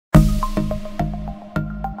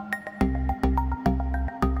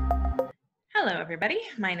everybody.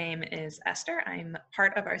 My name is Esther. I'm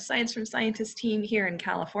part of our Science from Scientists team here in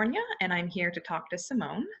California, and I'm here to talk to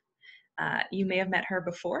Simone. You may have met her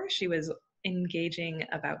before. She was engaging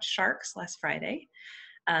about sharks last Friday,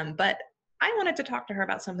 but I wanted to talk to her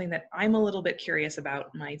about something that I'm a little bit curious about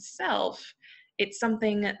myself. It's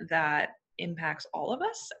something that impacts all of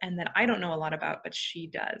us and that I don't know a lot about, but she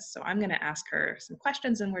does. So I'm going to ask her some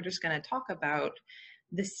questions, and we're just going to talk about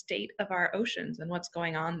the state of our oceans and what's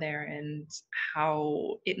going on there and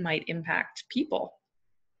how it might impact people.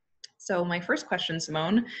 So my first question,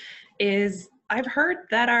 Simone, is I've heard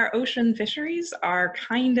that our ocean fisheries are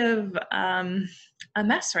kind of a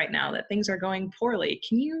mess right now, that things are going poorly.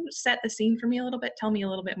 Can you set the scene for me a little bit? Tell me a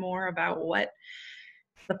little bit more about what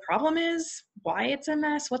the problem is, why it's a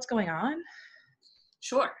mess, what's going on?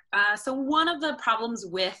 Sure. So one of the problems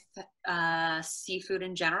with seafood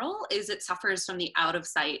in general is it suffers from the out of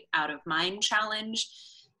sight, out of mind challenge,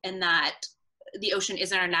 in that the ocean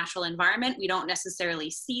isn't our natural environment. We don't necessarily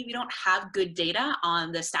see, we don't have good data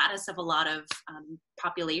on the status of a lot of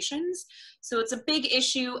populations. So it's a big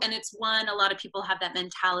issue, and it's one, a lot of people have that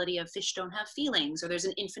mentality of fish don't have feelings, or there's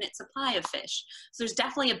an infinite supply of fish. So there's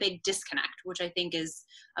definitely a big disconnect, which I think is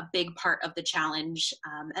a big part of the challenge.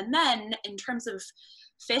 And then in terms of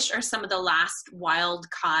fish are some of the last wild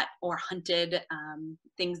caught or hunted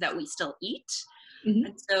things that we still eat. Mm-hmm.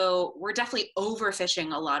 And so we're definitely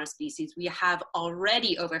overfishing a lot of species. We have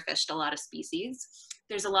already overfished a lot of species.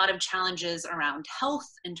 There's a lot of challenges around health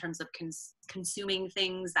in terms of consuming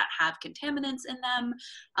things that have contaminants in them,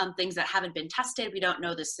 things that haven't been tested. We don't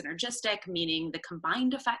know the synergistic, meaning the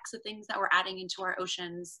combined effects of things that we're adding into our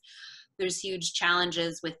oceans. There's huge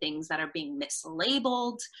challenges with things that are being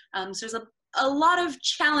mislabeled. So there's a lot of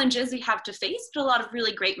challenges we have to face, but a lot of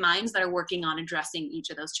really great minds that are working on addressing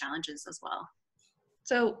each of those challenges as well.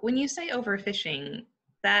 So when you say overfishing,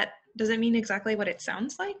 that does it mean exactly what it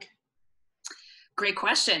sounds like? Great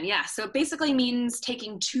question. Yeah. So it basically means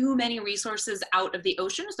taking too many resources out of the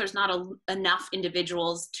oceans. There's not enough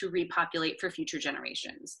individuals to repopulate for future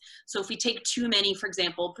generations. So if we take too many, for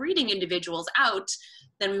example, breeding individuals out,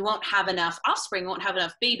 then we won't have enough offspring, won't have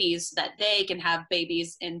enough babies so that they can have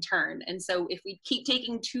babies in turn. And so if we keep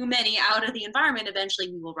taking too many out of the environment,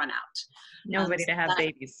 eventually we will run out. Nobody to have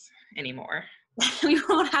babies anymore. We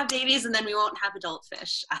won't have babies, and then we won't have adult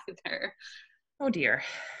fish either. Oh dear.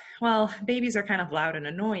 Well, babies are kind of loud and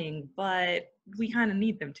annoying, but we kind of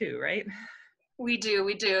need them too, right? We do,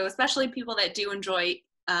 especially people that do enjoy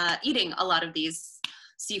eating a lot of these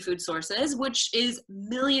seafood sources, which is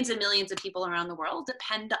millions and millions of people around the world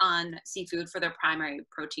depend on seafood for their primary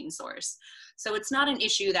protein source. So it's not an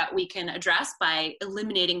issue that we can address by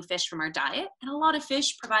eliminating fish from our diet. And a lot of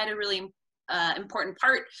fish provide a really important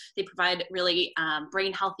part. They provide really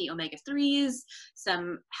brain healthy omega-3s,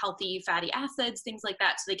 some healthy fatty acids, things like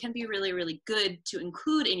that. So they can be really, really good to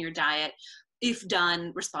include in your diet if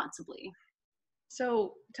done responsibly.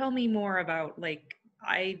 So tell me more about, like,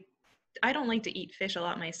 I don't like to eat fish a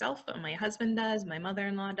lot myself, but my husband does, my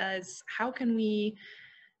mother-in-law does. How can we,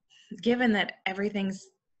 given that everything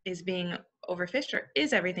is being overfished, or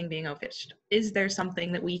is everything being overfished, is there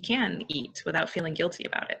something that we can eat without feeling guilty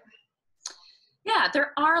about it? Yeah,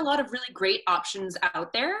 there are a lot of really great options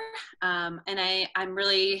out there. And I'm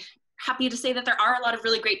really happy to say that there are a lot of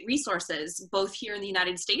really great resources, both here in the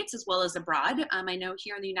United States as well as abroad. I know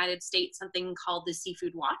here in the United States, something called the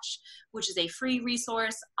Seafood Watch, which is a free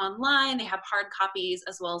resource online. They have hard copies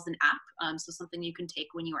as well as an app. So something you can take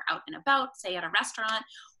when you are out and about, say at a restaurant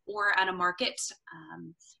or at a market.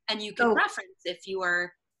 And you can reference if you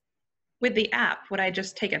are... With the app, would I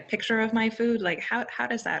just take a picture of my food? Like, how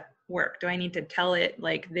does that work? Do I need to tell it,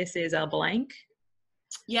 like, this is a blank?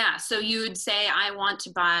 Yeah, so you would say, I want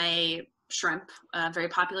to buy shrimp, a very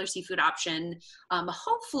popular seafood option.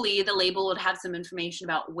 Hopefully the label would have some information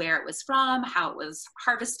about where it was from, how it was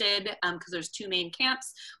harvested, because there's two main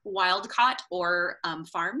camps, wild caught or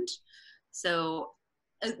farmed. So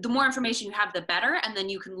the more information you have, the better, and then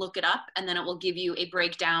you can look it up, and then it will give you a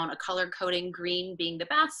breakdown, a color coding, green being the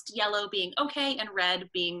best, yellow being okay, and red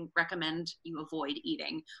being recommend you avoid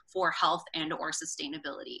eating for health and or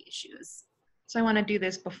sustainability issues. So I want to do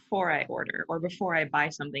this before I order or before I buy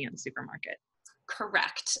something at the supermarket.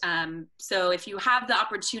 Correct. So if you have the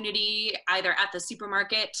opportunity either at the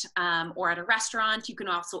supermarket or at a restaurant, you can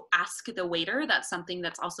also ask the waiter. That's something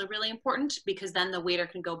that's also really important, because then the waiter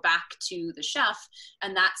can go back to the chef,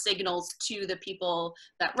 and that signals to the people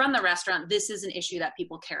that run the restaurant, this is an issue that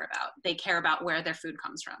people care about. They care about where their food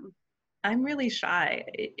comes from. I'm really shy.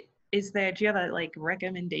 Do you have a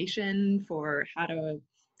recommendation for how to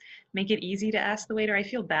make it easy to ask the waiter? I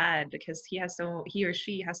feel bad because he or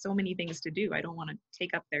she has so many things to do. I don't want to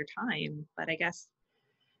take up their time, but I guess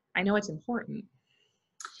I know it's important.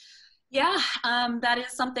 Yeah, that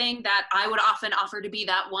is something that I would often offer to be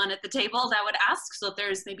that one at the table that would ask. So if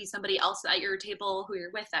there's maybe somebody else at your table who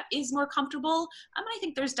you're with that is more comfortable, I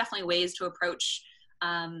think there's definitely ways to approach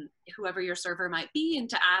whoever your server might be and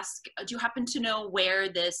to ask, do you happen to know where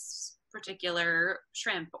this particular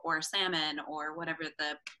shrimp or salmon or whatever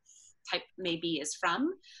the type may be is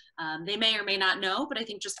from? They may or may not know, but I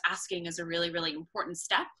think just asking is a really, really important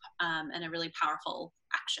step and a really powerful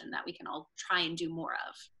action that we can all try and do more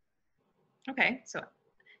of. Okay, so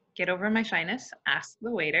get over my shyness, ask the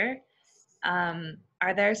waiter.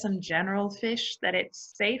 Are there some general fish that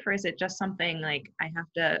it's safe, or is it just something like I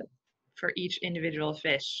have to, for each individual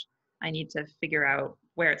fish, I need to figure out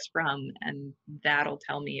where it's from and that'll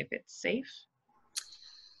tell me if it's safe?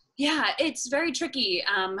 Yeah, it's very tricky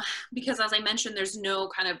because, as I mentioned, there's no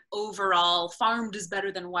kind of overall farmed is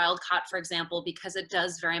better than wild caught, for example, because it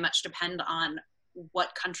does very much depend on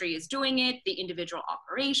what country is doing it, the individual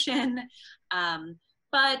operation.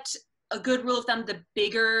 But a good rule of thumb, the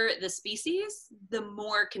bigger the species, the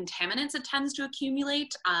more contaminants it tends to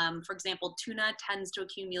accumulate. For example, tuna tends to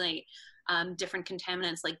accumulate different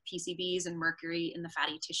contaminants like PCBs and mercury in the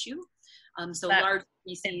fatty tissue. So That large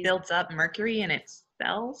it species, builds up mercury in its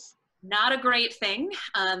cells? not a great thing.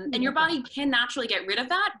 And your body can naturally get rid of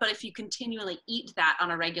that, but if you continually eat that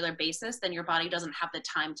on a regular basis, then your body doesn't have the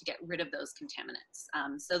time to get rid of those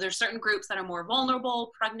contaminants. So there's certain groups that are more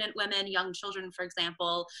vulnerable, pregnant women, young children, for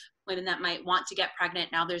example, women that might want to get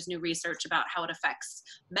pregnant. Now there's new research about how it affects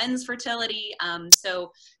men's fertility.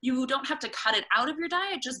 So you don't have to cut it out of your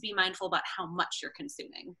diet, just be mindful about how much you're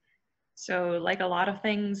consuming. So like a lot of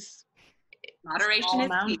things, Moderation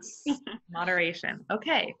small is key. amounts, moderation.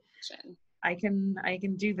 Okay, I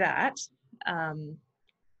can do that. Um,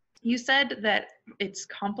 you said that it's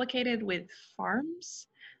complicated with farms.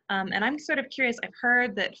 And I'm sort of curious, I've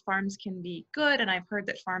heard that farms can be good and I've heard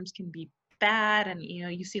that farms can be bad. And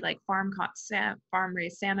you see like farm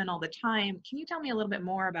raised salmon all the time. Can you tell me a little bit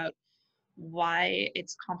more about why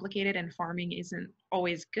it's complicated and farming isn't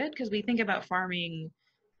always good? Because we think about farming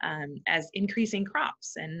as increasing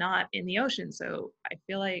crops and not in the ocean. So I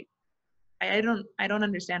feel like I don't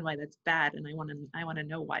understand why that's bad, and I want to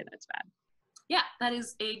know why that's bad. Yeah, that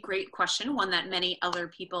is a great question, one that many other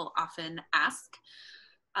people often ask.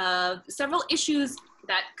 Several issues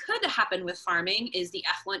that could happen with farming is the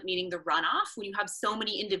effluent, meaning the runoff. When you have so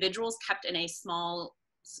many individuals kept in a small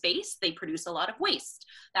space, they produce a lot of waste.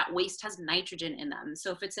 That waste has nitrogen in them.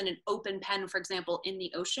 So if it's in an open pen, for example, in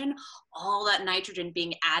the ocean, all that nitrogen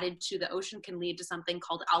being added to the ocean can lead to something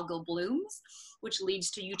called algal blooms, which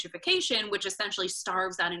leads to eutrophication, which essentially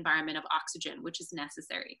starves that environment of oxygen, which is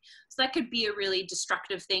necessary. So that could be a really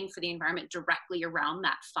destructive thing for the environment directly around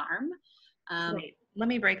that farm. Wait, let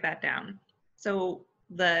me break that down. So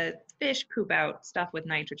the fish poop out stuff with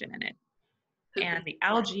nitrogen in it, and the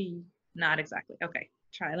algae, not exactly. Okay,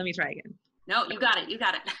 let me try again. No, you got it. You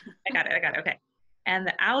got it. I got it. Okay. And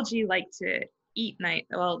the algae like to eat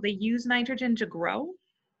they use nitrogen to grow,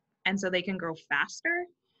 and so they can grow faster.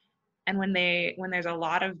 And when there's a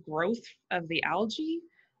lot of growth of the algae,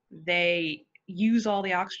 they use all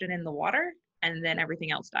the oxygen in the water, and then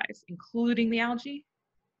everything else dies, including the algae.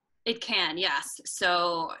 It can, yes.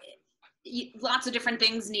 So lots of different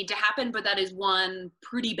things need to happen, but that is one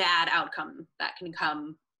pretty bad outcome that can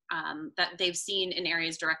come that they've seen in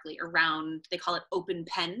areas directly around, they call it open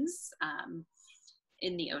pens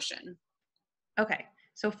in the ocean. Okay,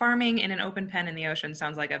 so farming in an open pen in the ocean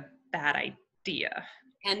sounds like a bad idea.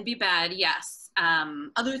 Can be bad, yes.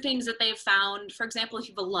 Other things that they've found, for example, if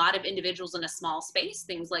you have a lot of individuals in a small space,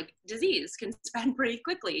 things like disease can spread pretty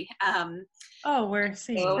quickly. We're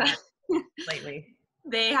seeing that lately.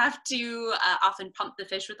 They have to often pump the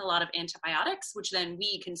fish with a lot of antibiotics, which then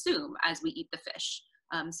we consume as we eat the fish.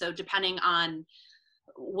 So depending on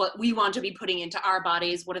what we want to be putting into our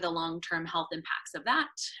bodies, what are the long-term health impacts of that?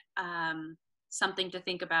 Something to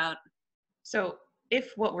think about. So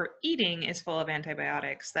if what we're eating is full of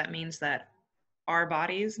antibiotics, that means that our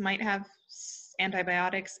bodies might have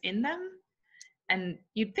antibiotics in them. And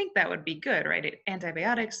you'd think that would be good, right?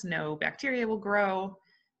 Antibiotics, no bacteria will grow.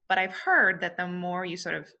 But I've heard that the more you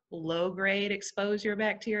sort of low grade expose your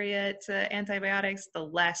bacteria to antibiotics, the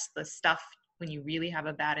less the stuff, when you really have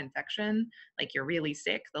a bad infection, like you're really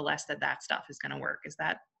sick, the less that stuff is going to work. Is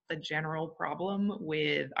that the general problem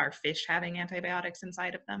with our fish having antibiotics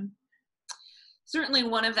inside of them? Certainly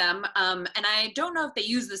one of them. And I don't know if they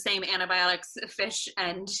use the same antibiotics, fish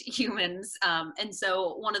and humans. And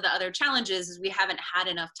so one of the other challenges is we haven't had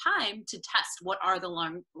enough time to test what are the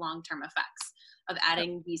long-term effects of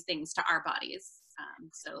adding these things to our bodies.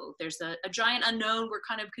 So there's a giant unknown we're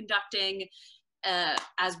kind of conducting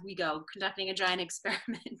as we go, conducting a giant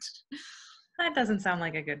experiment. That doesn't sound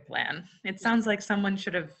like a good plan. It sounds like someone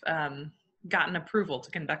should have gotten approval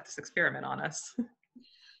to conduct this experiment on us.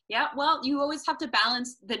 Yeah, well, you always have to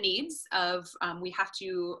balance the needs of, we have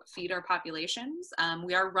to feed our populations.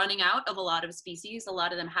 We are running out of a lot of species. A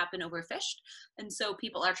lot of them have been overfished. And so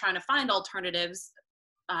people are trying to find alternatives.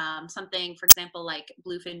 Something, for example, like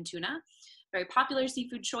bluefin tuna, very popular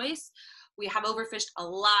seafood choice. We have overfished a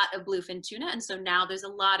lot of bluefin tuna. And so now there's a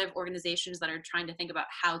lot of organizations that are trying to think about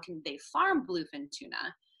how can they farm bluefin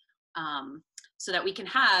tuna so that we can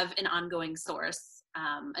have an ongoing source.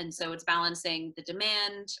 And so it's balancing the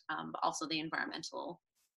demand, but also the environmental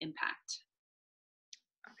impact.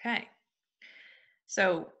 Okay.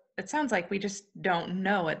 So it sounds like we just don't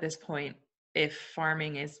know at this point if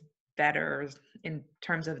farming is better in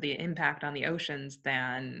terms of the impact on the oceans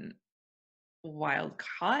than wild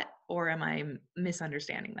caught, or am I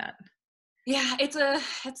misunderstanding that? Yeah,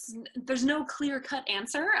 there's no clear-cut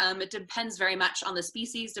answer. It depends very much on the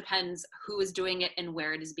species, depends who is doing it and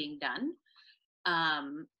where it is being done.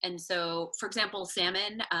 And so, for example,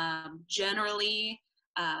 salmon, generally,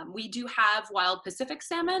 we do have wild Pacific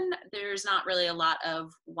salmon. There's not really a lot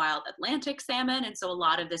of wild Atlantic salmon. And so a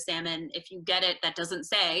lot of the salmon, if you get it, that doesn't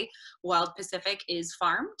say wild Pacific, is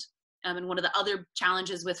farmed. And one of the other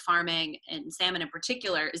challenges with farming and salmon in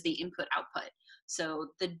particular is the input output. So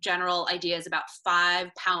the general idea is about 5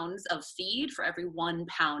 pounds of feed for every 1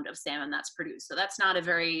 pound of salmon that's produced. So that's not a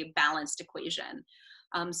very balanced equation.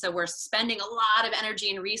 So we're spending a lot of energy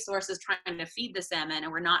and resources trying to feed the salmon,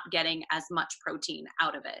 and we're not getting as much protein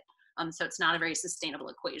out of it. So it's not a very sustainable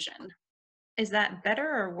equation. Is that better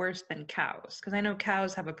or worse than cows? Because I know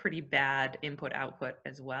cows have a pretty bad input output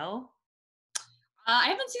as well. I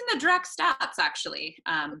haven't seen the direct stats, actually.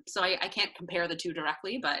 So I can't compare the two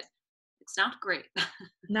directly, but it's not great.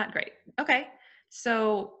 Not great. Okay.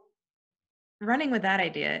 So running with that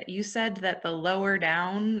idea, you said that the lower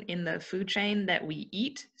down in the food chain that we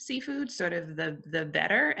eat seafood, sort of the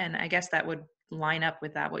better. And I guess that would line up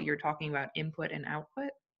with that, what you're talking about, input and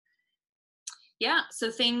output. Yeah, so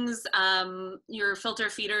things, your filter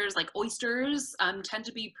feeders like oysters tend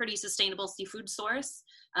to be pretty sustainable seafood source.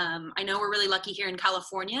 I know we're really lucky here in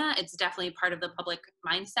California. It's definitely part of the public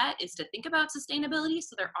mindset is to think about sustainability.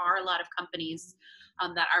 So there are a lot of companies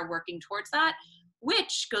that are working towards that,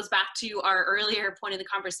 which goes back to our earlier point of the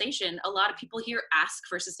conversation. A lot of people here ask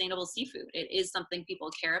for sustainable seafood. It is something people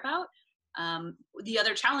care about. The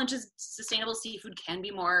other challenge is sustainable seafood can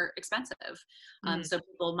be more expensive. So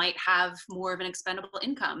people might have more of an expendable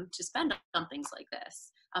income to spend on things like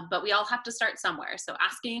this. But we all have to start somewhere. So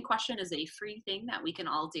asking a question is a free thing that we can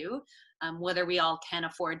all do, whether we all can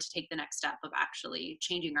afford to take the next step of actually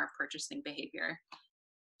changing our purchasing behavior.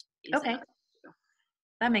 Okay,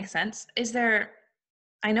 that makes sense.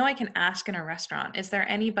 I know I can ask in a restaurant, is there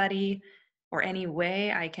anybody or any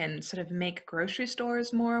way I can sort of make grocery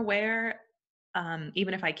stores more aware,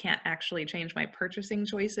 even if I can't actually change my purchasing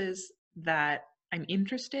choices, that I'm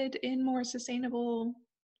interested in more sustainable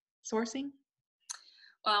sourcing?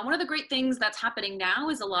 One of the great things that's happening now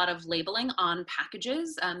is a lot of labeling on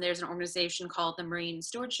packages. There's an organization called the Marine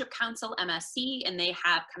Stewardship Council, MSC, and they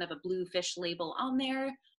have kind of a blue fish label on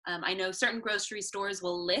there. I know certain grocery stores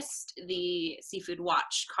will list the Seafood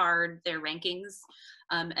Watch card, their rankings,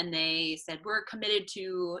 and they said, we're committed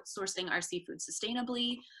to sourcing our seafood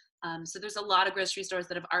sustainably. So there's a lot of grocery stores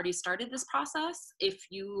that have already started this process. If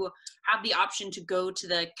you have the option to go to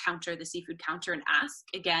the counter, the seafood counter, and ask,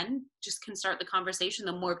 again, just can start the conversation.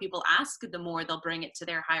 The more people ask, the more they'll bring it to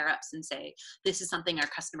their higher ups and say, this is something our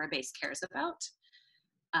customer base cares about.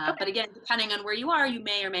 Okay. But again, depending on where you are, you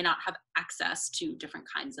may or may not have access to different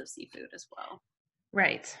kinds of seafood as well.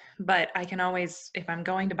 Right. But I can always, if I'm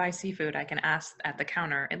going to buy seafood, I can ask at the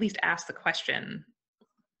counter, at least ask the question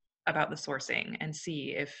about the sourcing and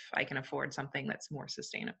see if I can afford something that's more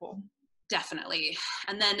sustainable. Definitely.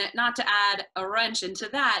 And then not to add a wrench into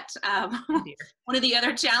that, one of the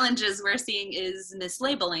other challenges we're seeing is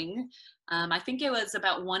mislabeling. I think it was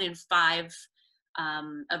about 1 in 5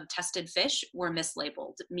 of tested fish were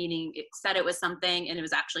mislabeled, meaning it said it was something and it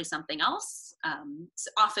was actually something else.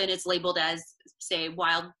 So often it's labeled as, say,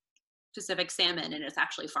 wild Pacific salmon, and it's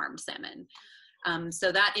actually farmed salmon.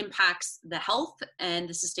 So that impacts the health and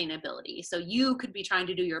the sustainability. So you could be trying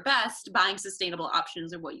to do your best buying sustainable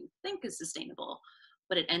options or what you think is sustainable,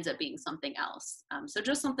 but it ends up being something else. So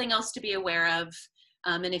just something else to be aware of.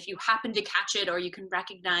 And if you happen to catch it or you can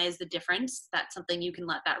recognize the difference, that's something you can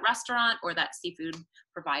let that restaurant or that seafood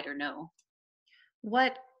provider know.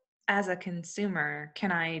 What, as a consumer,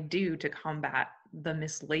 can I do to combat the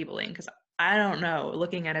mislabeling? Because I don't know,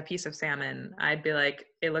 looking at a piece of salmon, I'd be like,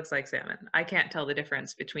 it looks like salmon. I can't tell the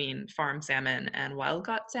difference between farm salmon and wild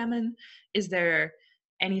caught salmon. Is there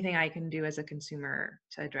anything I can do as a consumer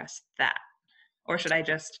to address that? Or should I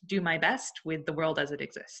just do my best with the world as it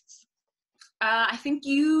exists? I think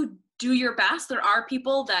you do your best. There are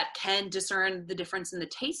people that can discern the difference in the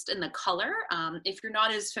taste and the color. If you're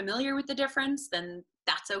not as familiar with the difference, then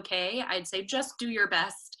that's okay. I'd say just do your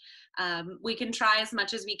best. We can try as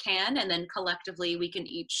much as we can, and then collectively we can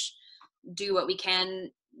each do what we can.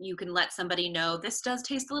 You can let somebody know this does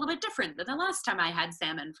taste a little bit different than the last time I had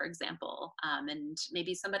salmon, for example. And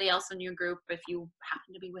maybe somebody else in your group, if you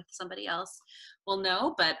happen to be with somebody else, will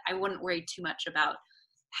know, but I wouldn't worry too much about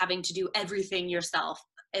having to do everything yourself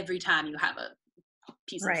every time you have a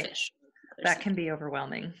piece of Right. fish. That can be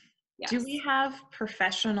overwhelming. Yes. Do we have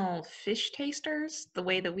professional fish tasters the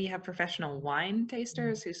way that we have professional wine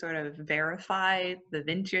tasters who sort of verify the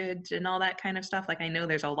vintage and all that kind of stuff? Like, I know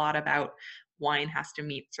there's a lot about wine has to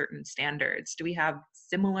meet certain standards. Do we have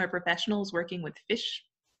similar professionals working with fish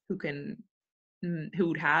who can who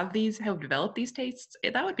would have developed these tastes?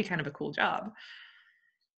 That would be kind of a cool job.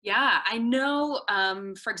 Yeah, I know,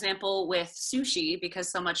 for example, with sushi, because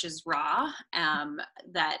so much is raw,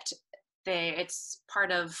 that it's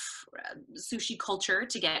part of sushi culture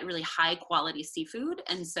to get really high quality seafood.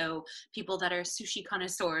 And so people that are sushi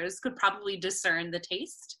connoisseurs could probably discern the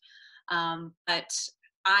taste. But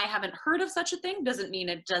I haven't heard of such a thing. Doesn't mean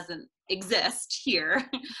it doesn't exist here.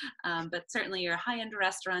 But certainly your high-end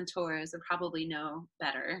restaurateurs would probably know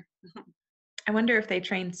better. I wonder if they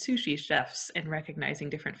train sushi chefs in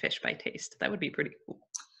recognizing different fish by taste. That would be pretty cool.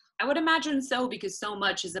 I would imagine so, because so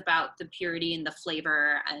much is about the purity and the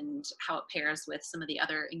flavor and how it pairs with some of the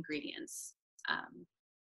other ingredients. All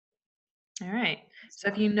right. So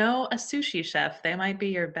if you know a sushi chef, they might be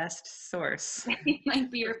your best source. It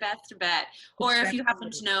might be your best bet. To Or if check you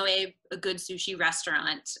happen quality. to know a good sushi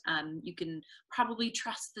restaurant, you can probably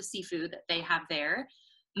trust the seafood that they have there.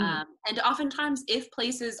 Mm, And oftentimes, if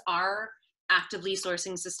places are actively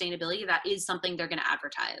sourcing sustainability, that is something they're going to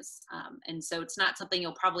advertise. And so it's not something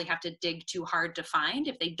you'll probably have to dig too hard to find.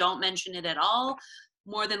 If they don't mention it at all,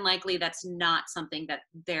 more than likely that's not something that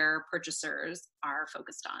their purchasers are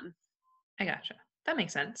focused on. I gotcha. That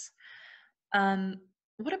makes sense.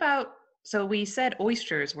 What about, so we said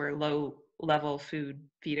oysters were low level food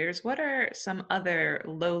feeders. What are some other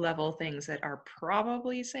low level things that are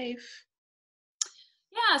probably safe?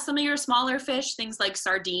 Yeah, some of your smaller fish, things like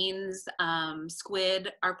sardines,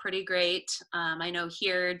 squid are pretty great. I know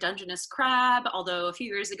here Dungeness crab, although a few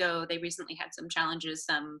years ago they recently had some challenges,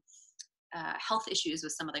 some health issues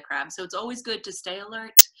with some of the crabs. So it's always good to stay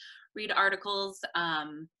alert, read articles,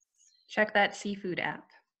 Check that seafood app.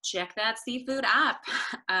 check that seafood app.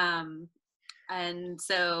 And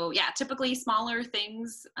so, yeah, typically smaller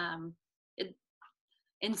things.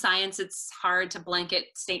 In science, it's hard to blanket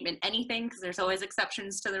statement anything because there's always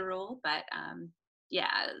exceptions to the rule. But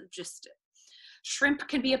yeah, just shrimp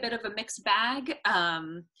can be a bit of a mixed bag.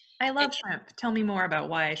 I love shrimp. Tell me more about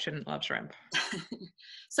why I shouldn't love shrimp.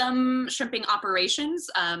 Some shrimping operations,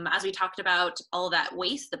 as we talked about, all that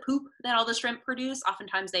waste, the poop that all the shrimp produce,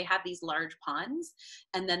 oftentimes they have these large ponds,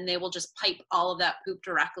 and then they will just pipe all of that poop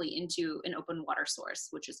directly into an open water source,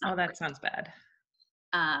 which is not Oh, that great. sounds bad.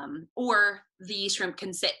 Or the shrimp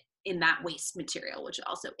can sit in that waste material, which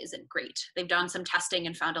also isn't great. They've done some testing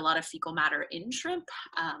and found a lot of fecal matter in shrimp.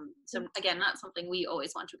 So again, not something we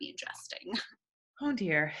always want to be ingesting. Oh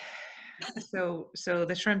dear. So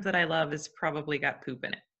the shrimp that I love has probably got poop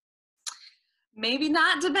in it. Maybe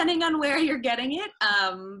not, depending on where you're getting it.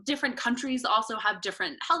 Different countries also have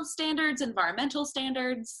different health standards, environmental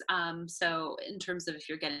standards. So in terms of if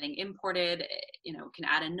you're getting imported, can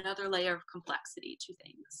add another layer of complexity to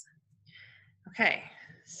things. Okay.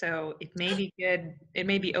 So it may be good, it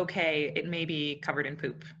may be okay, it may be covered in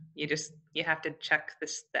poop. You have to check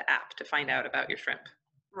the app to find out about your shrimp.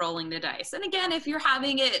 Rolling the dice. And again, if you're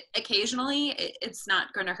having it occasionally, it's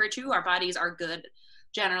not going to hurt you. Our bodies are good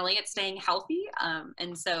generally at staying healthy.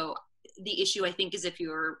 And so the issue, I think, is if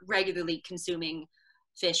you're regularly consuming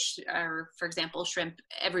fish or, for example, shrimp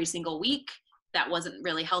every single week, that wasn't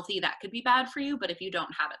really healthy. That could be bad for you. But if you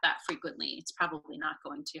don't have it that frequently, it's probably not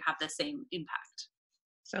going to have the same impact.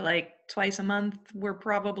 So like twice a month, we're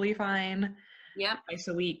probably fine. Yep. Twice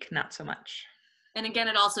a week, not so much. And again,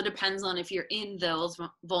 it also depends on if you're in those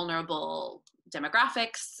vulnerable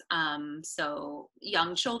demographics. So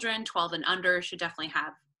young children, 12 and under, should definitely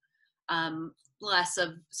have less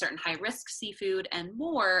of certain high risk seafood and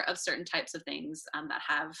more of certain types of things that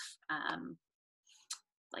have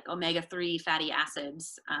like omega-3 fatty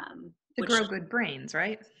acids. To grow good brains,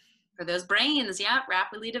 right? For those brains, yeah,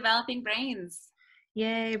 rapidly developing brains.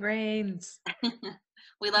 Yay, brains.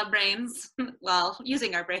 We love brains. Well,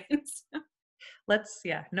 using our brains.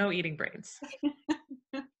 No eating brains.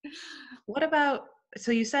 What about,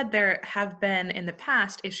 so you said there have been in the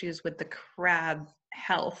past issues with the crab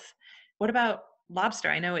health. What about lobster?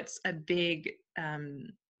 I know it's a big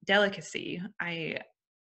delicacy.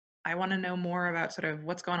 I want to know more about sort of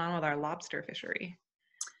what's going on with our lobster fishery.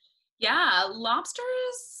 Yeah, lobster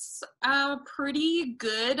is pretty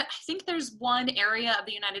good. I think there's one area of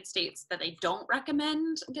the United States that they don't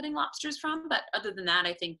recommend getting lobsters from, but other than that,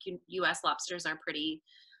 I think U.S. lobsters are pretty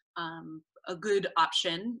a good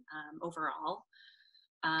option overall.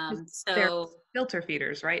 They're So filter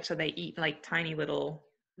feeders, right? So they eat like tiny little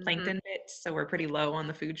plankton bits, so we're pretty low on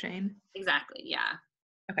the food chain. Exactly, yeah.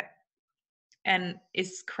 Okay. And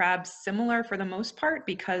is crab similar for the most part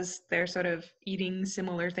because they're sort of eating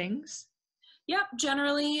similar things? Yep,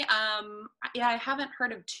 generally, yeah, I haven't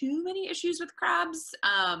heard of too many issues with crabs.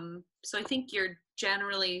 So I think you're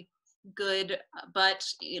generally good, but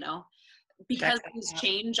because things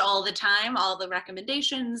change all the time, all the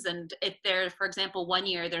recommendations, and if there, for example, one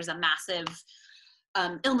year there's a massive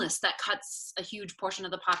illness that cuts a huge portion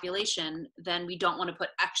of the population, then we don't want to put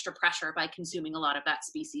extra pressure by consuming a lot of that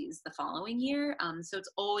species the following year. So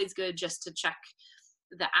it's always good just to check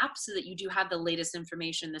the app so that you do have the latest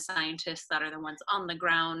information, the scientists that are the ones on the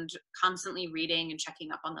ground constantly reading and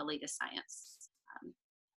checking up on the latest science.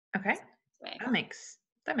 Okay,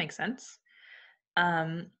 that makes sense.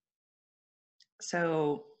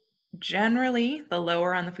 So generally, the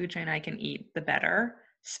lower on the food chain I can eat, the better.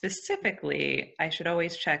 Specifically, I should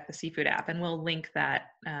always check the seafood app, and we'll link that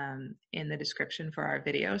in the description for our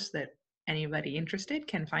video so that anybody interested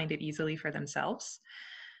can find it easily for themselves.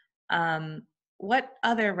 What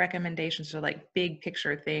other recommendations or like big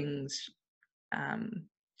picture things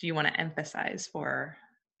do you want to emphasize for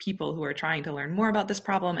people who are trying to learn more about this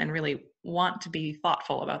problem and really want to be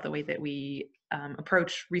thoughtful about the way that we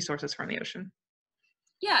approach resources from the ocean?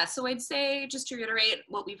 Yeah, so I'd say, just to reiterate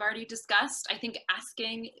what we've already discussed, I think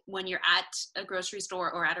asking when you're at a grocery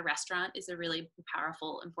store or at a restaurant is a really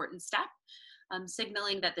powerful, important step.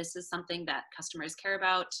 Signaling that this is something that customers care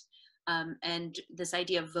about, and this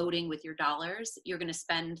idea of voting with your dollars. You're going to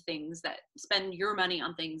spend your money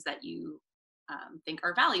on things that you think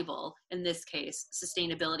are valuable. In this case,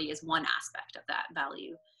 sustainability is one aspect of that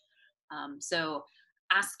value. So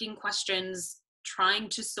asking questions, trying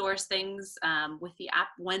to source things with the app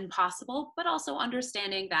when possible, but also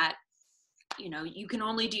understanding that you can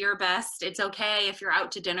only do your best. It's okay if you're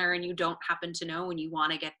out to dinner and you don't happen to know and you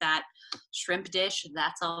want to get that shrimp dish,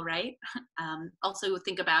 that's all right. Also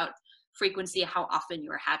think about frequency, how often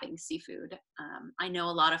you're having seafood. I know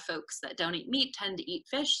a lot of folks that don't eat meat tend to eat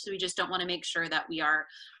fish, so we just don't want to make sure that we are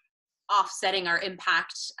offsetting our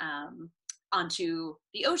impact onto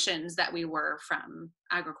the oceans that we were from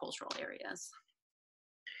agricultural areas.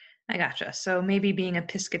 I gotcha. So maybe being a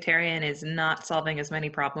pescatarian is not solving as many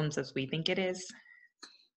problems as we think it is.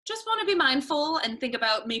 Just want to be mindful and think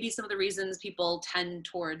about maybe some of the reasons people tend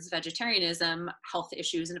towards vegetarianism. Health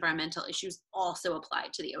issues, environmental issues also apply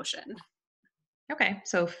to the ocean. Okay,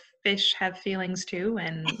 so fish have feelings too,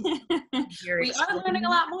 and we are learning a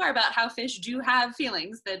lot more about how fish do have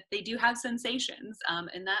feelings, that they do have sensations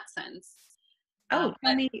in that sense. Oh,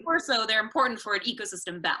 but more so, they're important for an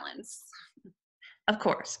ecosystem balance. Of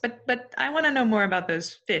course, but I want to know more about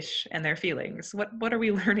those fish and their feelings. What are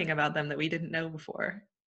we learning about them that we didn't know before?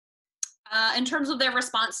 In terms of their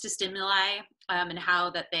response to stimuli, and how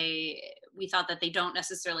that we thought that they don't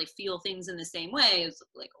necessarily feel things in the same way as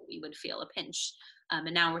like we would feel a pinch.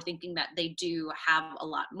 And now we're thinking that they do have a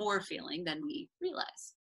lot more feeling than we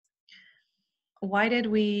realize. Why did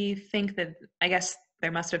we think that? I guess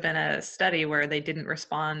there must have been a study where they didn't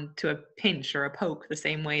respond to a pinch or a poke the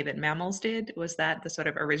same way that mammals did. Was that the sort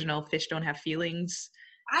of original fish don't have feelings?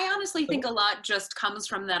 I honestly think a lot just comes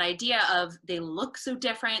from that idea of they look so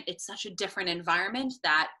different. It's such a different environment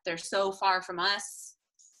that they're so far from us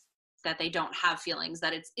that they don't have feelings,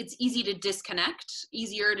 that it's easier to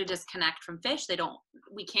disconnect from fish.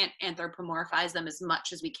 We can't anthropomorphize them as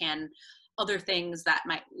much as we can other things that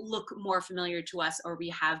might look more familiar to us or we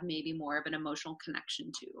have maybe more of an emotional connection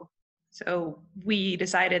to. So we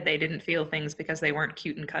decided they didn't feel things because they weren't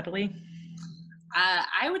cute and cuddly?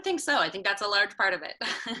 I would think so. I think that's a large part of it.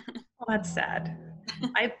 Well, that's sad.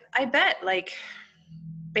 I bet like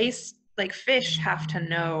fish have to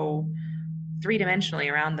know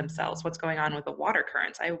three-dimensionally around themselves what's going on with the water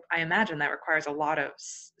currents. I imagine that requires a lot of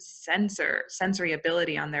sensory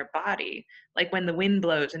ability on their body, like when the wind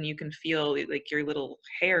blows and you can feel like your little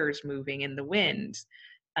hairs moving in the wind.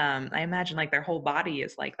 I imagine like their whole body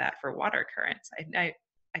is like that for water currents. I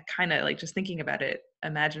kind of like, just thinking about it,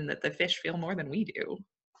 imagine that the fish feel more than we do.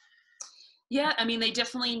 Yeah, I mean, they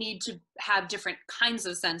definitely need to have different kinds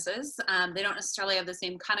of senses. They don't necessarily have the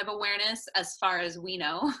same kind of awareness as far as we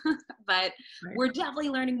know, but Right. we're definitely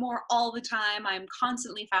learning more all the time. I'm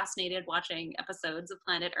constantly fascinated watching episodes of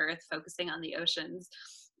Planet Earth focusing on the oceans,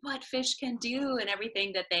 what fish can do and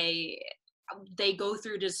everything that they go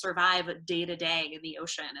through to survive day to day in the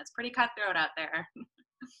ocean. It's pretty cutthroat out there.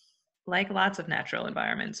 Like lots of natural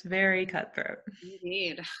environments, very cutthroat.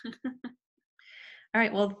 Indeed. All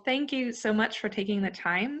right. Well, thank you so much for taking the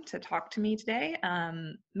time to talk to me today.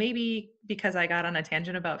 Maybe because I got on a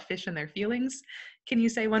tangent about fish and their feelings, can you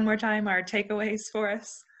say one more time our takeaways for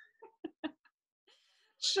us?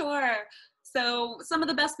 Sure. So, some of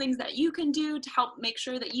the best things that you can do to help make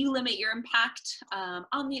sure that you limit your impact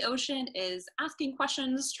on the ocean is asking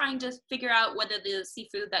questions, trying to figure out whether the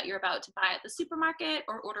seafood that you're about to buy at the supermarket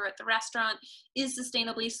or order at the restaurant is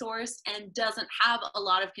sustainably sourced and doesn't have a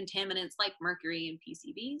lot of contaminants like mercury and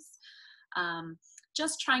PCBs.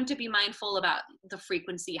 Just trying to be mindful about the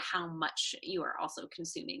frequency, how much you are also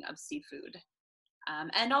consuming of seafood.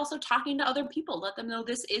 And also talking to other people, let them know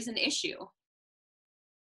this is an issue.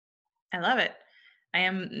 I love it. I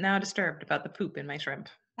am now disturbed about the poop in my shrimp.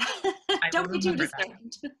 I will Don't be too remember that.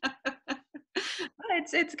 disturbed.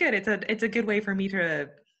 But it's good. It's a good way for me to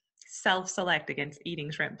self-select against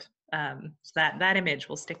eating shrimp. So that image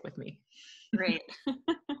will stick with me. Great. All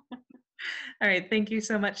right. Thank you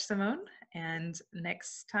so much, Simone. And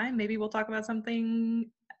next time, maybe we'll talk about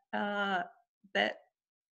something that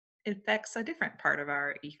affects a different part of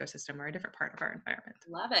our ecosystem or a different part of our environment.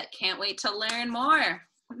 Love it. Can't wait to learn more.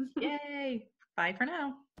 Yay. Bye for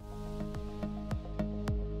now.